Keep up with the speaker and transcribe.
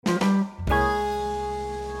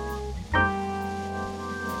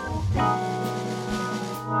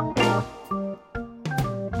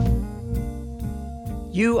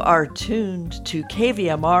You are tuned to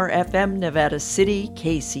KVMR FM Nevada City,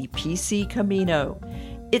 KCPC Camino.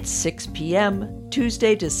 It's 6 p.m.,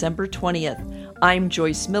 Tuesday, December 20th. I'm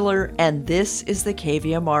Joyce Miller, and this is the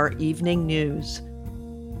KVMR Evening News.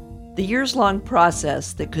 The years-long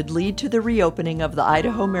process that could lead to the reopening of the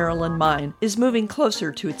Idaho-Maryland mine is moving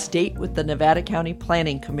closer to its date with the Nevada County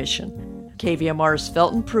Planning Commission. KVMR's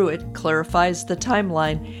Felton Pruitt clarifies the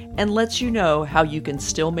timeline and lets you know how you can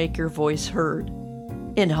still make your voice heard.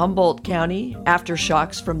 In Humboldt County,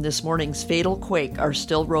 aftershocks from this morning's fatal quake are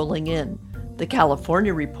still rolling in. The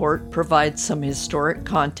California report provides some historic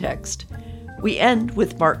context. We end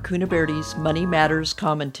with Mark Cunaberti's Money Matters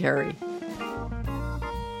commentary.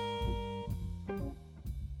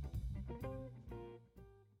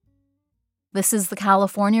 This is the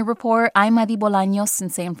California Report. I'm Adi Bolaños in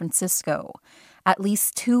San Francisco. At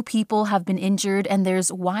least 2 people have been injured, and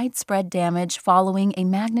there's widespread damage following a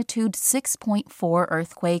magnitude 6.4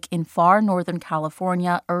 earthquake in far northern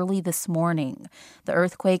California early this morning. The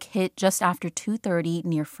earthquake hit just after 2:30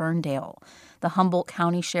 near Ferndale. The Humboldt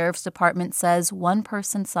County Sheriff's Department says one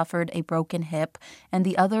person suffered a broken hip and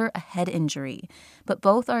the other a head injury, but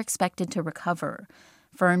both are expected to recover.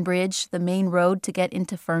 Fernbridge, the main road to get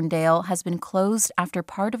into Ferndale, has been closed after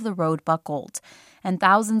part of the road buckled, and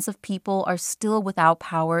thousands of people are still without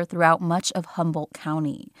power throughout much of Humboldt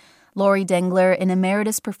County. Lori Dengler, an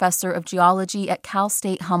emeritus professor of geology at Cal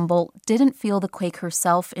State Humboldt, didn't feel the quake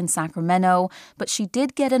herself in Sacramento, but she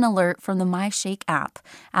did get an alert from the MyShake app,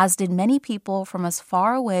 as did many people from as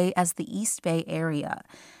far away as the East Bay area.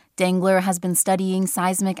 Dengler has been studying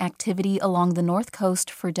seismic activity along the North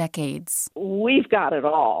Coast for decades. We've got it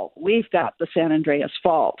all. We've got the San Andreas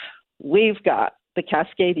Fault. We've got the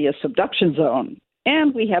Cascadia Subduction Zone.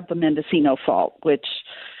 And we have the Mendocino Fault, which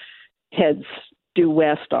heads due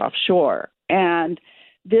west offshore. And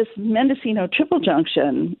this Mendocino Triple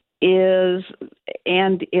Junction and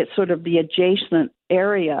it's sort of the adjacent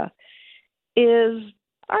area, is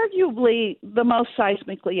arguably the most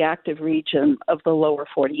seismically active region of the lower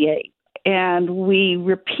 48. And we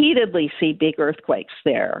repeatedly see big earthquakes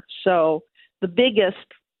there. So the biggest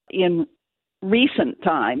in recent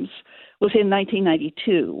times was in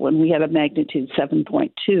 1992 when we had a magnitude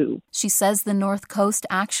 7.2. She says the North Coast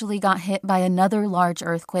actually got hit by another large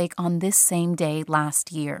earthquake on this same day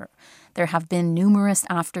last year. There have been numerous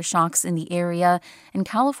aftershocks in the area, and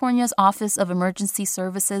California's Office of Emergency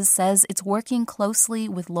Services says it's working closely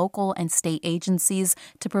with local and state agencies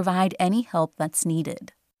to provide any help that's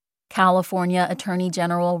needed. California Attorney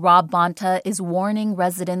General Rob Bonta is warning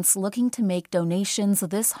residents looking to make donations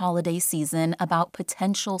this holiday season about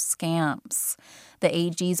potential scams. The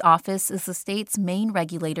AG's office is the state's main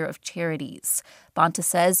regulator of charities. Bonta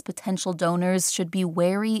says potential donors should be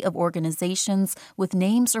wary of organizations with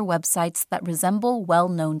names or websites that resemble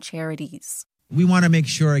well-known charities. We want to make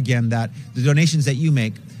sure, again, that the donations that you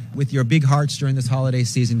make with your big hearts during this holiday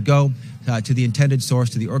season go to the intended source,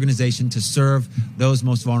 to the organization to serve those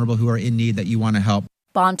most vulnerable who are in need that you want to help.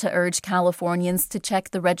 Bonta urged Californians to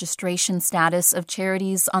check the registration status of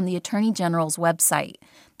charities on the Attorney General's website.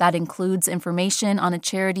 That includes information on a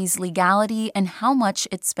charity's legality and how much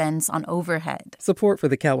it spends on overhead. Support for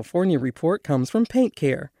the California Report comes from Paint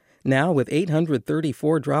Care. Now with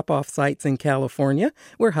 834 drop-off sites in California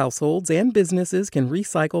where households and businesses can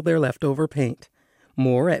recycle their leftover paint.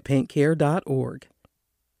 More at paintcare.org.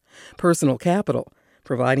 Personal Capital,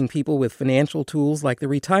 providing people with financial tools like the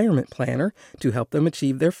Retirement Planner to help them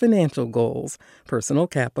achieve their financial goals.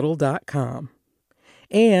 Personalcapital.com.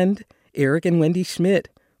 And Eric and Wendy Schmidt,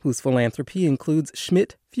 whose philanthropy includes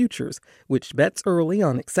Schmidt Futures, which bets early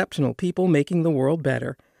on exceptional people making the world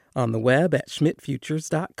better. On the web at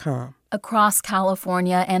schmidtfutures.com. Across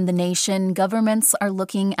California and the nation, governments are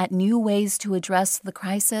looking at new ways to address the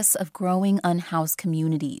crisis of growing unhoused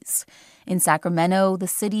communities. In Sacramento, the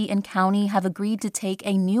city and county have agreed to take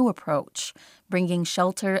a new approach, bringing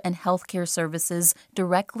shelter and healthcare services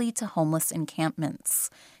directly to homeless encampments.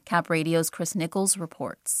 Cap Radio's Chris Nichols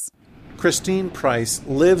reports. Christine Price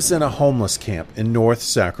lives in a homeless camp in North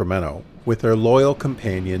Sacramento with her loyal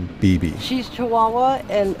companion, Bibi. She's Chihuahua,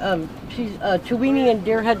 and she's Chiweenie and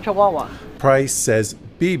Deerhead Chihuahua. Price says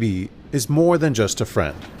Bibi is more than just a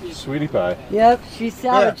friend. Sweetie pie. Yep, she's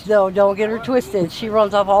savage, though. Don't get her twisted. She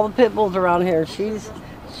runs off all the pit bulls around here. She's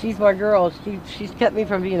my girl. She's kept me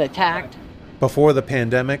from being attacked. Before the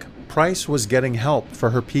pandemic, Price was getting help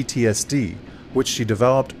for her PTSD, which she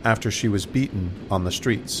developed after she was beaten on the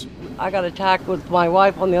streets. I got attacked with my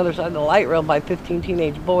wife on the other side of the light rail by 15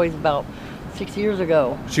 teenage boys about 6 years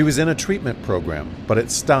ago. She was in a treatment program, but it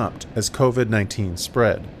stopped as COVID-19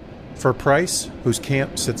 spread. For Price, whose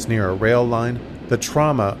camp sits near a rail line, the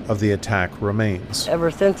trauma of the attack remains.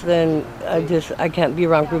 Ever since then, I can't be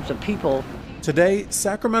around groups of people. Today,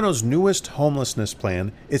 Sacramento's newest homelessness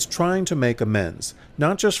plan is trying to make amends,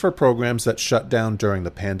 not just for programs that shut down during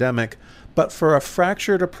the pandemic, but for a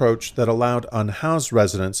fractured approach that allowed unhoused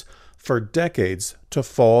residents for decades to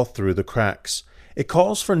fall through the cracks. It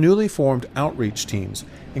calls for newly formed outreach teams,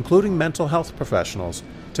 including mental health professionals,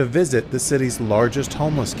 to visit the city's largest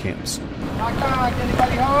homeless camps.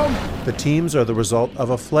 Anybody home? The teams are the result of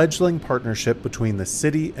a fledgling partnership between the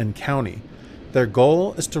city and county. Their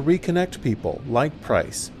goal is to reconnect people like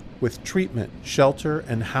Price with treatment, shelter,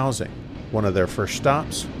 and housing. One of their first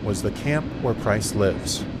stops was the camp where Price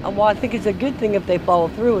lives. Well, I think it's a good thing if they follow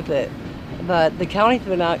through with it. But the county's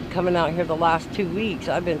been coming out here the last 2 weeks.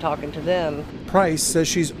 I've been talking to them. Price says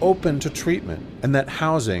she's open to treatment and that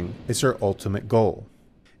housing is her ultimate goal.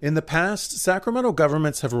 In the past, Sacramento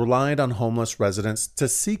governments have relied on homeless residents to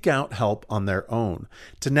seek out help on their own,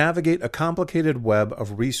 to navigate a complicated web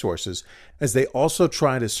of resources as they also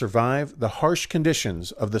try to survive the harsh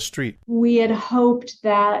conditions of the street. We had hoped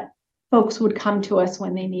that folks would come to us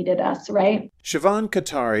when they needed us, right? Siobhan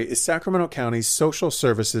Katari is Sacramento County's social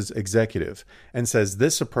services executive and says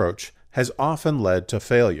this approach has often led to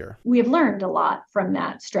failure. We have learned a lot from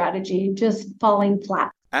that strategy, just falling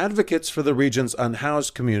flat. Advocates for the region's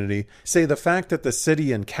unhoused community say the fact that the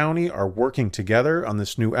city and county are working together on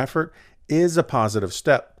this new effort is a positive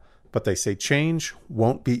step, but they say change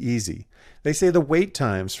won't be easy. They say the wait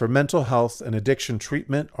times for mental health and addiction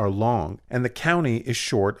treatment are long, and the county is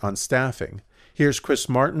short on staffing. Here's Chris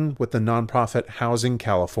Martin with the nonprofit Housing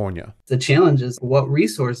California. The challenge is, what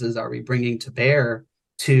resources are we bringing to bear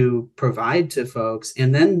to provide to folks?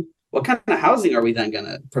 And then what kind of housing are we then going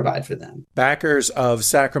to provide for them? Backers of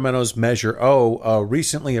Sacramento's Measure O, a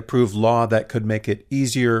recently approved law that could make it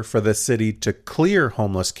easier for the city to clear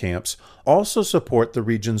homeless camps, also support the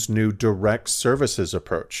region's new direct services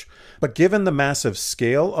approach. But given the massive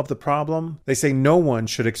scale of the problem, they say no one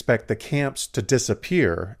should expect the camps to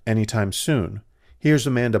disappear anytime soon. Here's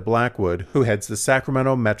Amanda Blackwood, who heads the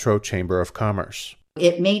Sacramento Metro Chamber of Commerce.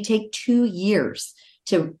 It may take 2 years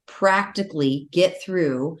to practically get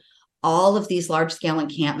through all of these large-scale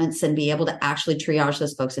encampments and be able to actually triage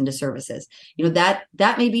those folks into services.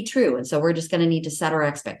 That may be true, and so we're just going to need to set our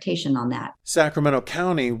expectation on that. Sacramento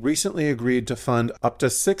County recently agreed to fund up to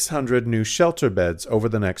 600 new shelter beds over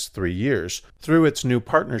the next 3 years through its new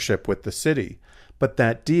partnership with the city. But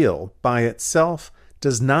that deal, by itself,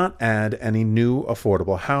 does not add any new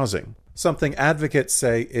affordable housing, something advocates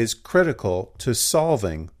say is critical to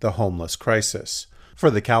solving the homeless crisis. For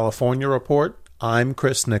the California Report, I'm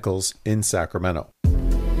Chris Nichols in Sacramento.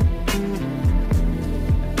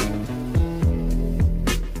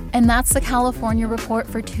 And that's the California Report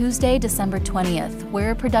for Tuesday, December 20th. We're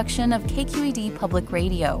a production of KQED Public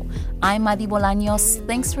Radio. I'm Madi Bolaños.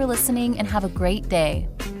 Thanks for listening and have a great day.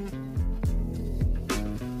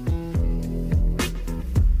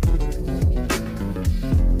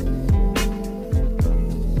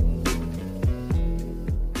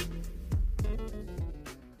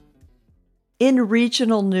 In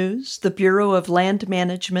regional news, the Bureau of Land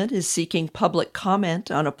Management is seeking public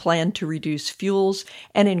comment on a plan to reduce fuels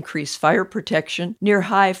and increase fire protection near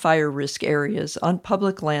high fire risk areas on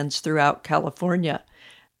public lands throughout California.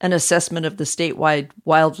 An assessment of the statewide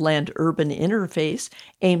wildland-urban interface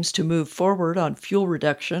aims to move forward on fuel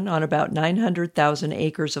reduction on about 900,000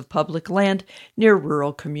 acres of public land near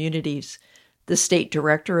rural communities. The state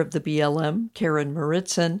director of the BLM, Karen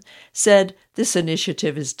Moritzen, said this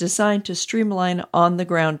initiative is designed to streamline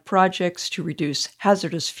on-the-ground projects to reduce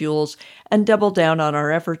hazardous fuels and double down on our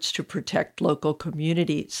efforts to protect local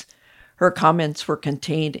communities. Her comments were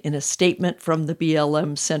contained in a statement from the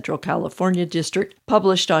BLM Central California District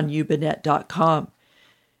published on ubinet.com.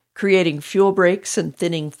 Creating fuel breaks and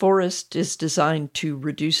thinning forest is designed to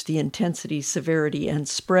reduce the intensity, severity, and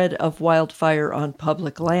spread of wildfire on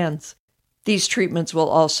public lands. These treatments will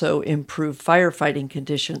also improve firefighting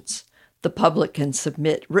conditions. The public can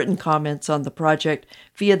submit written comments on the project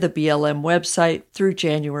via the BLM website through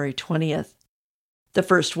January 20th. The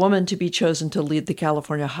first woman to be chosen to lead the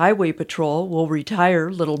California Highway Patrol will retire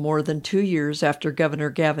little more than 2 years after Governor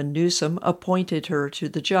Gavin Newsom appointed her to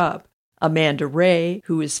the job. Amanda Ray,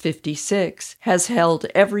 who is 56, has held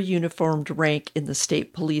every uniformed rank in the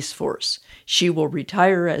state police force. She will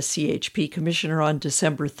retire as CHP commissioner on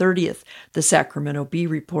December 30th, the Sacramento Bee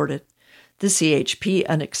reported. The CHP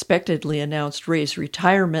unexpectedly announced Ray's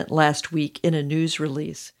retirement last week in a news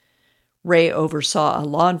release. Ray oversaw a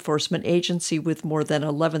law enforcement agency with more than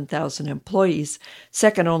 11,000 employees,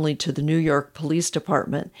 second only to the New York Police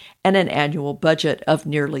Department, and an annual budget of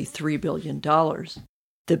nearly $3 billion.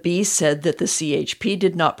 The Bee said that the CHP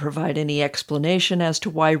did not provide any explanation as to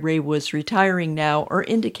why Ray was retiring now or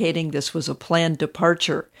indicating this was a planned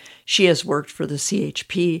departure. She has worked for the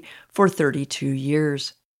CHP for 32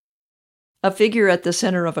 years. A figure at the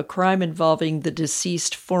center of a crime involving the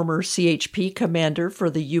deceased former CHP commander for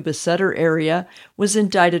the Yuba Sutter area was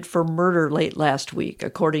indicted for murder late last week,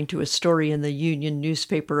 according to a story in the Union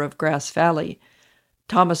newspaper of Grass Valley.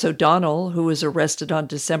 Thomas O'Donnell, who was arrested on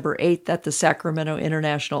December 8th at the Sacramento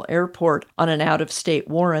International Airport on an out-of-state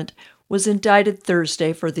warrant, was indicted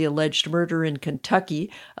Thursday for the alleged murder in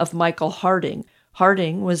Kentucky of Michael Harding.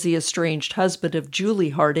 Harding was the estranged husband of Julie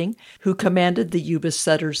Harding, who commanded the Yuba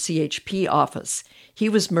Sutter CHP office. He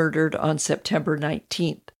was murdered on September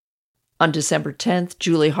 19th. On December 10th,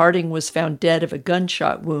 Julie Harding was found dead of a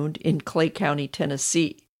gunshot wound in Clay County,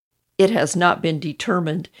 Tennessee. It has not been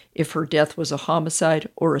determined if her death was a homicide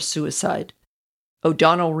or a suicide.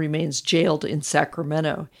 O'Donnell remains jailed in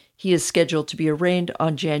Sacramento. He is scheduled to be arraigned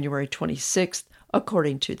on January 26th,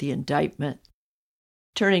 according to the indictment.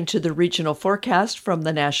 Turning to the regional forecast from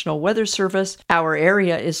the National Weather Service, our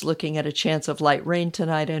area is looking at a chance of light rain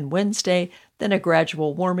tonight and Wednesday, then a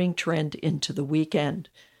gradual warming trend into the weekend.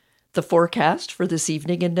 The forecast for this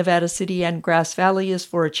evening in Nevada City and Grass Valley is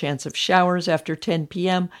for a chance of showers after 10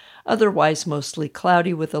 p.m., otherwise mostly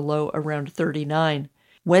cloudy with a low around 39.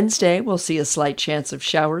 Wednesday, we'll see a slight chance of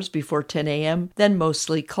showers before 10 a.m., then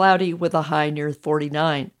mostly cloudy with a high near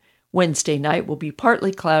 49. Wednesday night will be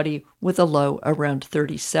partly cloudy with a low around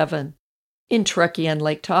 37. In Truckee and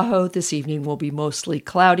Lake Tahoe, this evening will be mostly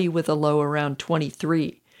cloudy with a low around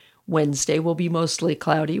 23. Wednesday will be mostly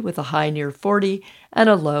cloudy with a high near 40 and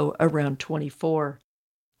a low around 24.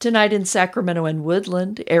 Tonight in Sacramento and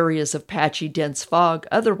Woodland, areas of patchy dense fog,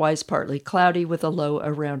 otherwise partly cloudy with a low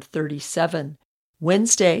around 37.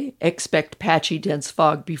 Wednesday, expect patchy dense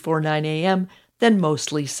fog before 9 a.m., then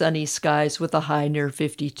mostly sunny skies with a high near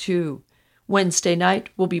 52. Wednesday night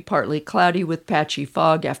will be partly cloudy with patchy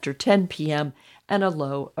fog after 10 p.m. and a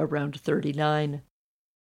low around 39.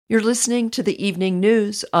 You're listening to the evening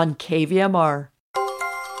news on KVMR.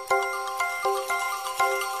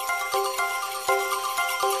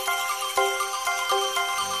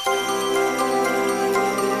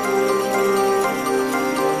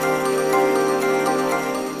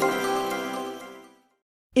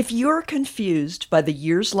 If you're confused by the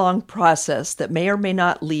years-long process that may or may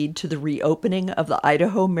not lead to the reopening of the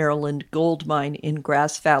Idaho-Maryland gold mine in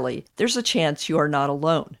Grass Valley, there's a chance you are not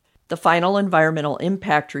alone. The final environmental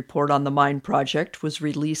impact report on the mine project was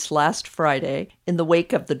released last Friday in the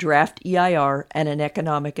wake of the draft EIR and an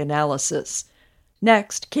economic analysis.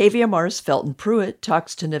 Next, KVMR's Felton Pruitt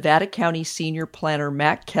talks to Nevada County Senior Planner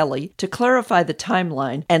Matt Kelly to clarify the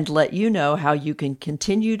timeline and let you know how you can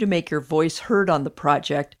continue to make your voice heard on the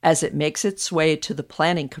project as it makes its way to the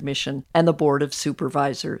Planning Commission and the Board of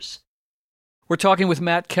Supervisors. We're talking with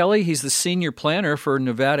Matt Kelly. He's the Senior Planner for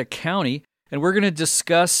Nevada County, and we're going to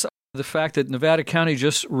discuss the fact that Nevada County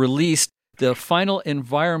just released the final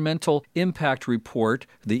environmental impact report,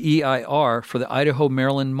 the EIR, for the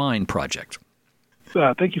Idaho-Maryland mine project.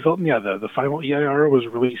 Thank you, Felton. Yeah, the final EIR was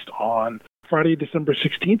released on Friday, December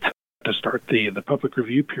 16th to start the public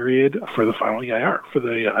review period for the final EIR for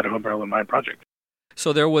the Idaho-Maryland mine project.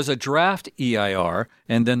 So there was a draft EIR,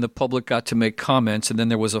 and then the public got to make comments, and then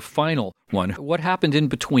there was a final one. What happened in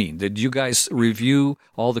between? Did you guys review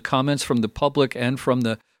all the comments from the public and from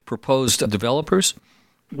the proposed developers?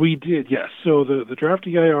 We did, yes. So the draft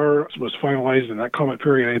EIR was finalized, and that comment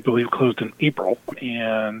period, I believe, closed in April.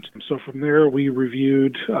 And so from there, we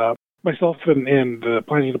reviewed, myself and the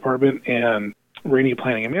planning department and Rainey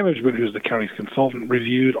Planning and Management, who's the county's consultant,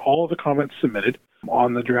 reviewed all of the comments submitted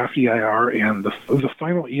on the draft EIR, and the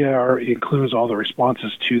final EIR includes all the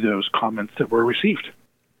responses to those comments that were received.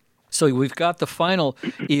 So we've got the final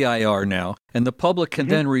EIR now, and the public can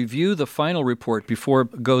then review the final report before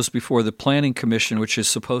it goes before the Planning Commission, which is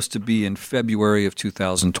supposed to be in February of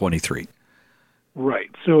 2023. Right.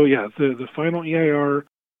 So, yeah, the final EIR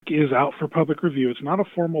is out for public review. It's not a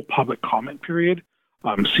formal public comment period.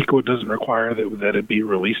 CEQA doesn't require that it be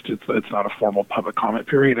released. It's not a formal public comment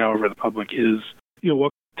period. However, the public is welcome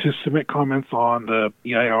to submit comments on the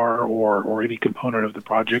EIR or any component of the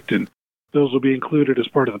project, and those will be included as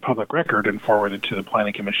part of the public record and forwarded to the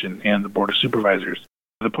Planning Commission and the Board of Supervisors.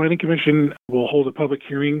 The Planning Commission will hold a public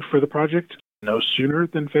hearing for the project no sooner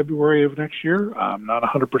than February of next year. I'm not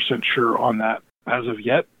 100% sure on that as of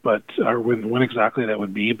yet, but when exactly that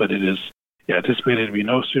would be, but it is anticipated to be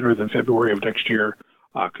no sooner than February of next year.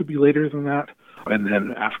 Could be later than that. And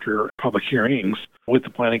then after public hearings with the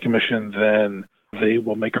Planning Commission, then they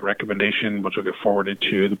will make a recommendation, which will get forwarded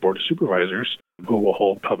to the Board of Supervisors, who will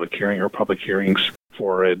hold public hearings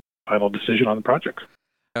for a final decision on the project.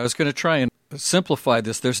 I was going to try and simplify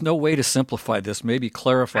this. There's no way to simplify this. Maybe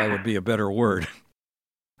clarify would be a better word.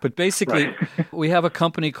 But basically, we have a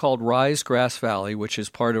company called Rise Grass Valley, which is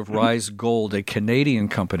part of Rise Gold, a Canadian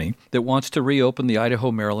company that wants to reopen the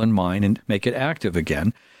Idaho-Maryland mine and make it active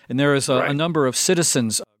again. And there is a number of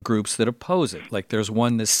citizens groups that oppose it. Like there's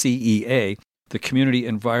one, the CEA, the Community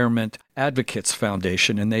Environment Advocates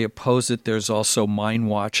Foundation, and they oppose it. There's also Mine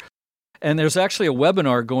Watch. And there's actually a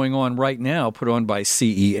webinar going on right now put on by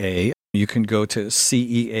CEA. You can go to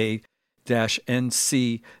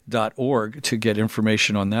CEA-NC.org to get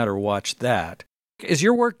information on that or watch that. Is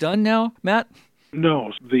your work done now, Matt?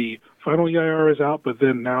 No, the final EIR is out, but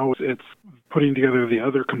then now it's putting together the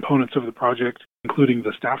other components of the project, including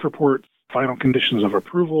the staff report, final conditions of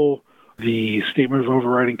approval, the statement of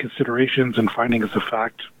overriding considerations and findings of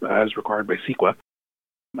fact as required by CEQA,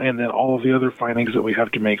 and then all of the other findings that we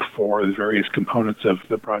have to make for the various components of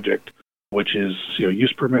the project, which is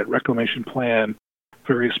use permit, reclamation plan,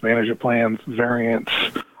 various management plans, variance,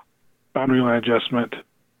 boundary line adjustment,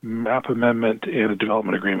 map amendment, and a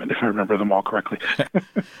development agreement, if I remember them all correctly.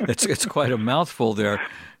 It's quite a mouthful there.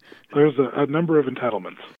 There's a number of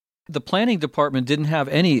entitlements. The planning department didn't have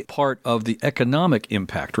any part of the economic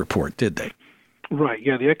impact report, did they? Right,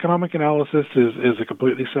 yeah. The economic analysis is a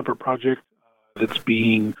completely separate project that's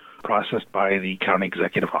being processed by the county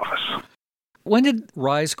executive office. When did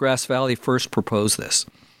Rise Grass Valley first propose this?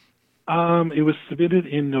 It was submitted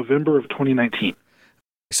in November of 2019.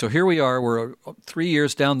 So here we are. We're 3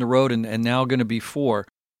 years down the road and now going to be 4.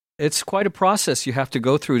 It's quite a process you have to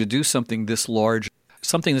go through to do something this large,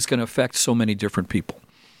 something that's going to affect so many different people.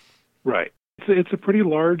 Right. It's a pretty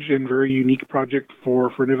large and very unique project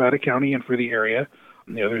for Nevada County and for the area.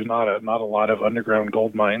 There's not a lot of underground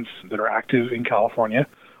gold mines that are active in California,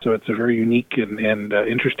 so it's a very unique and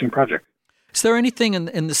interesting project. Is there anything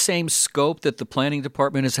in the same scope that the planning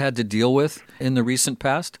department has had to deal with in the recent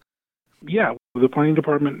past? Yeah, the planning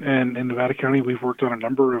department and in Nevada County, we've worked on a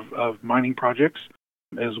number of mining projects,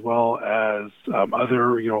 as well as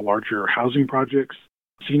other larger housing projects,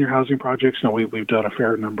 senior housing projects. We've done a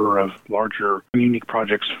fair number of larger unique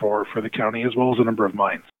projects for the county, as well as a number of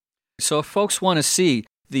mines. So if folks want to see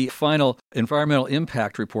the final environmental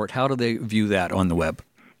impact report, how do they view that on the web?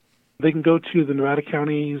 They can go to the Nevada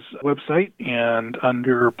County's website, and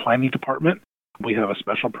under Planning Department, we have a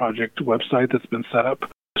special project website that's been set up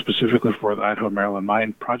specifically for the Idaho-Maryland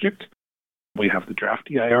Mine project. We have the draft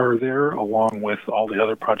EIR there, along with all the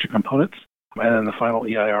other project components. And then the final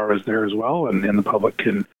EIR is there as well, and the public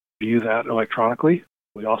can view that electronically.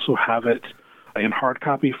 We also have it in hard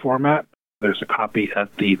copy format. There's a copy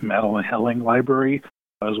at the Madeline Helling Library,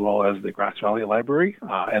 as well as the Grass Valley Library.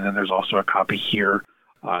 And then there's also a copy here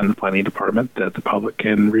in the Planning Department that the public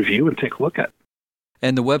can review and take a look at.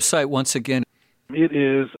 And the website, once again? It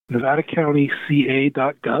is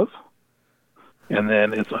nevadacountyca.gov, and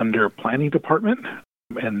then it's under Planning Department,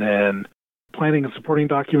 and then Planning and Supporting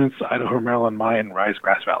Documents, Idaho-Maryland Mine, Rise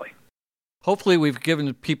Grass Valley. Hopefully we've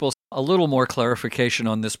given people a little more clarification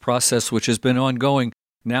on this process, which has been ongoing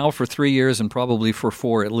now for 3 years and probably for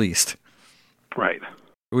 4 at least. Right.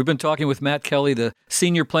 We've been talking with Matt Kelly, the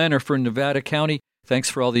senior planner for Nevada County. Thanks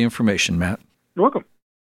for all the information, Matt. You're welcome.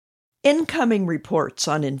 Incoming reports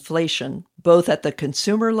on inflation, both at the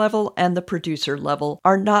consumer level and the producer level,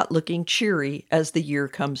 are not looking cheery as the year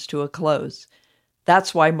comes to a close.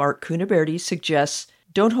 That's why Mark Cunaberti suggests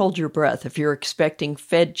don't hold your breath if you're expecting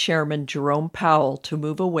Fed Chairman Jerome Powell to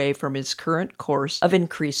move away from his current course of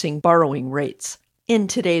increasing borrowing rates. In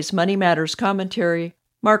today's Money Matters commentary,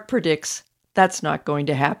 Mark predicts that's not going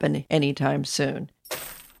to happen anytime soon.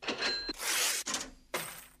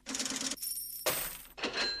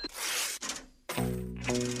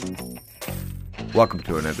 Welcome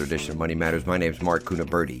to another edition of Money Matters. My name is Mark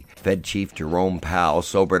Cunaberti. Fed Chief Jerome Powell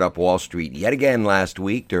sobered up Wall Street yet again last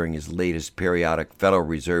week during his latest periodic Federal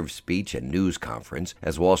Reserve speech and news conference,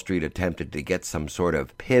 as Wall Street attempted to get some sort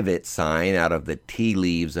of pivot sign out of the tea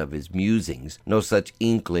leaves of his musings. No such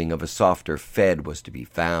inkling of a softer Fed was to be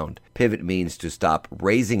found. Pivot means to stop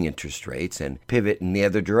raising interest rates and pivot in the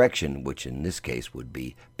other direction, which in this case would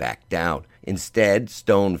be back down. Instead,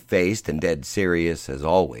 stone-faced and dead serious as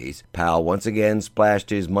always, Powell once again splashed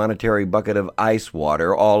his monetary bucket of ice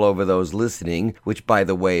water all over those listening, which, by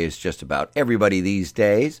the way, is just about everybody these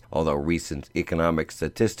days, although recent economic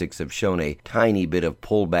statistics have shown a tiny bit of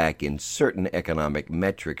pullback in certain economic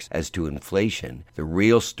metrics as to inflation. The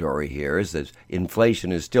real story here is that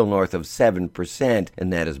inflation is still north of 7%,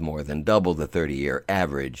 and that is more than double the 30-year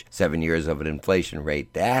average. 7 years of an inflation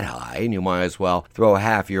rate that high, and you might as well throw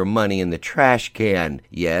half your money in the trash can.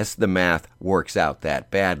 Yes, the math works out that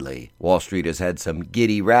badly. Wall Street has had some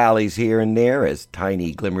giddy rallies here and there as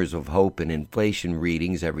tiny glimmers of hope in inflation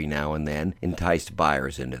readings every now and then enticed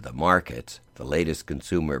buyers into the markets. The latest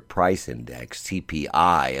Consumer Price Index,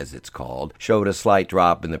 CPI as it's called, showed a slight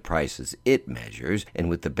drop in the prices it measures, and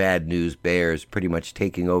with the bad news bears pretty much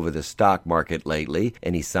taking over the stock market lately,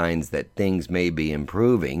 any signs that things may be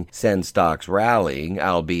improving send stocks rallying,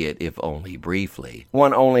 albeit if only briefly.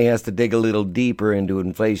 One only has to dig a little deeper into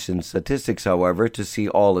inflation statistics, however, to see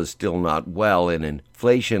all is still not well in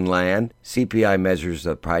inflation land. CPI measures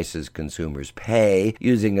the prices consumers pay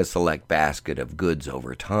using a select basket of goods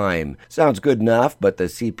over time. Sounds good enough, but the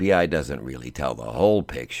CPI doesn't really tell the whole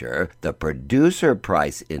picture. The Producer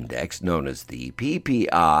Price Index, known as the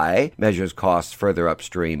PPI, measures costs further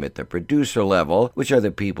upstream at the producer level, which are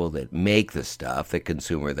the people that make the stuff the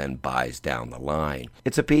consumer then buys down the line.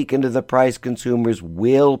 It's a peek into the price consumers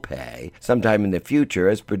will pay sometime in the future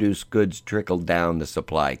as produced goods trickle down the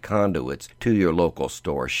supply conduits to your local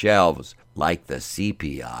store shelves. Like the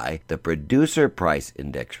CPI, the Producer Price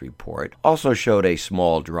Index report also showed a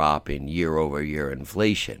small drop in year-over-year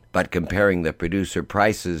inflation. But comparing the producer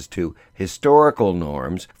prices to historical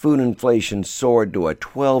norms, food inflation soared to a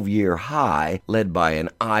 12-year high, led by an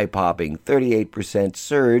eye-popping 38%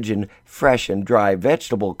 surge in fresh and dry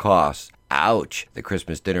vegetable costs. Ouch! The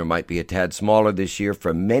Christmas dinner might be a tad smaller this year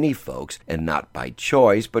for many folks, and not by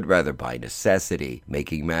choice, but rather by necessity.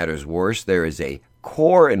 Making matters worse, there is a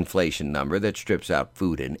core inflation number that strips out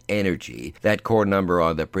food and energy. That core number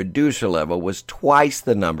on the producer level was twice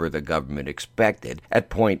the number the government expected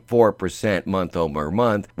at 0.4% month over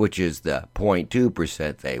month, which is the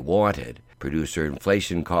 0.2% they wanted. Producer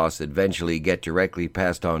inflation costs eventually get directly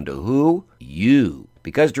passed on to who? You.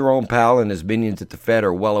 Because Jerome Powell and his minions at the Fed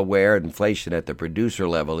are well aware inflation at the producer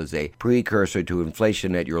level is a precursor to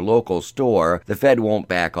inflation at your local store, the Fed won't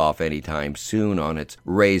back off anytime soon on its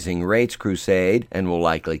raising rates crusade and will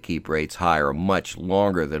likely keep rates higher much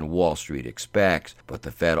longer than Wall Street expects. What the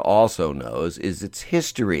Fed also knows is its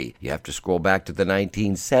history. You have to scroll back to the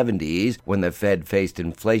 1970s when the Fed faced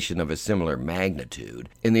inflation of a similar magnitude.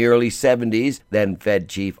 In the early 70s, then Fed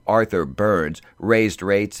Chief Arthur Burns raised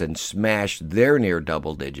rates and smashed their near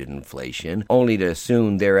double-digit inflation, only to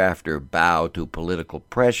soon thereafter bow to political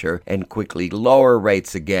pressure and quickly lower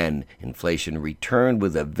rates again. Inflation returned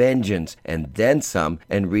with a vengeance and then some,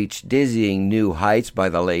 and reached dizzying new heights by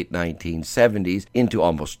the late 1970s into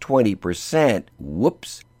almost 20%.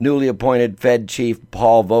 Whoops! Newly appointed Fed Chief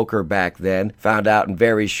Paul Volcker back then found out in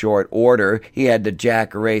very short order he had to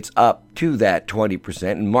jack rates up to that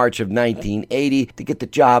 20% in March of 1980 to get the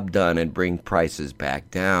job done and bring prices back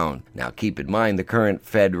down. Now keep in mind the current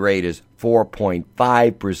Fed rate is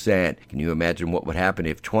 4.5%. Can you imagine what would happen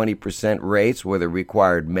if 20% rates were the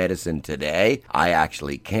required medicine today? I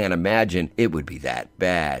actually can't imagine it would be that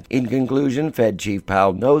bad. In conclusion, Fed Chief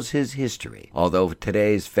Powell knows his history. Although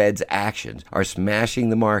today's Fed's actions are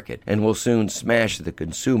smashing the market and will soon smash the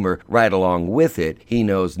consumer right along with it, he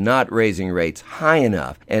knows not raising rates high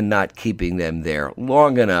enough and not keeping them there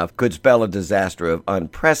long enough could spell a disaster of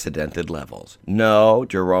unprecedented levels. No,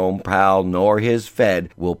 Jerome Powell nor his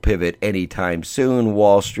Fed will pivot anytime soon,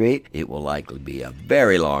 Wall Street. It will likely be a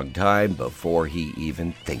very long time before he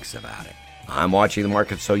even thinks about it. I'm watching the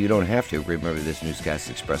market so you don't have to. Remember, this newscast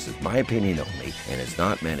expresses my opinion only and is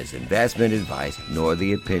not meant as investment advice, nor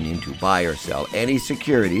the opinion to buy or sell any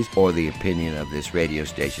securities, or the opinion of this radio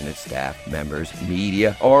station, its staff, members,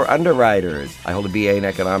 media, or underwriters. I hold a BA in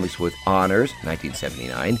economics with honors,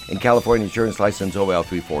 1979, and California Insurance License OL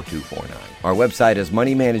 34249. Our website is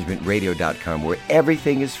moneymanagementradio.com, where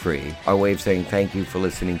everything is free. Our way of saying thank you for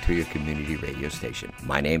listening to your community radio station.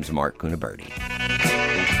 My name's Mark Cunaberti.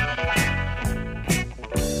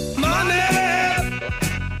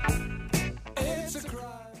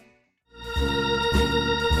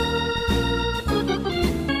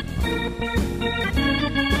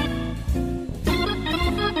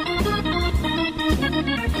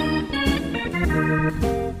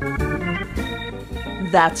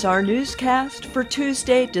 That's our newscast for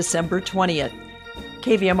Tuesday, December 20th.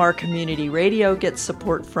 KVMR Community Radio gets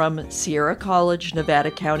support from Sierra College,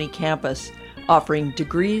 Nevada County Campus. offering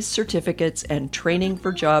degrees, certificates, and training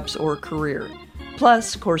for jobs or career.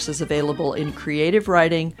 Plus, courses available in creative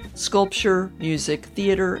writing, sculpture, music,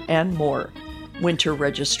 theater, and more. Winter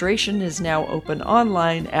registration is now open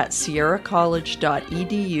online at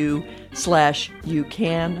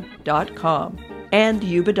sierracollege.edu/youcan.com. And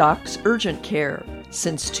Yuba Docs Urgent Care,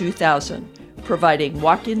 since 2000, providing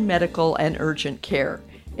walk-in medical and urgent care,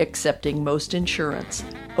 accepting most insurance.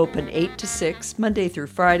 Open 8 to 6, Monday through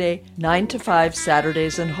Friday, 9 to 5,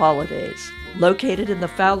 Saturdays and holidays. Located in the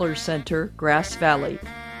Fowler Center, Grass Valley.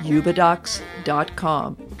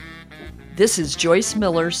 yubadocs.com. This is Joyce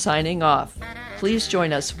Miller signing off. Please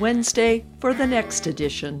join us Wednesday for the next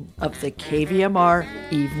edition of the KVMR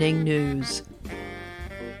Evening News.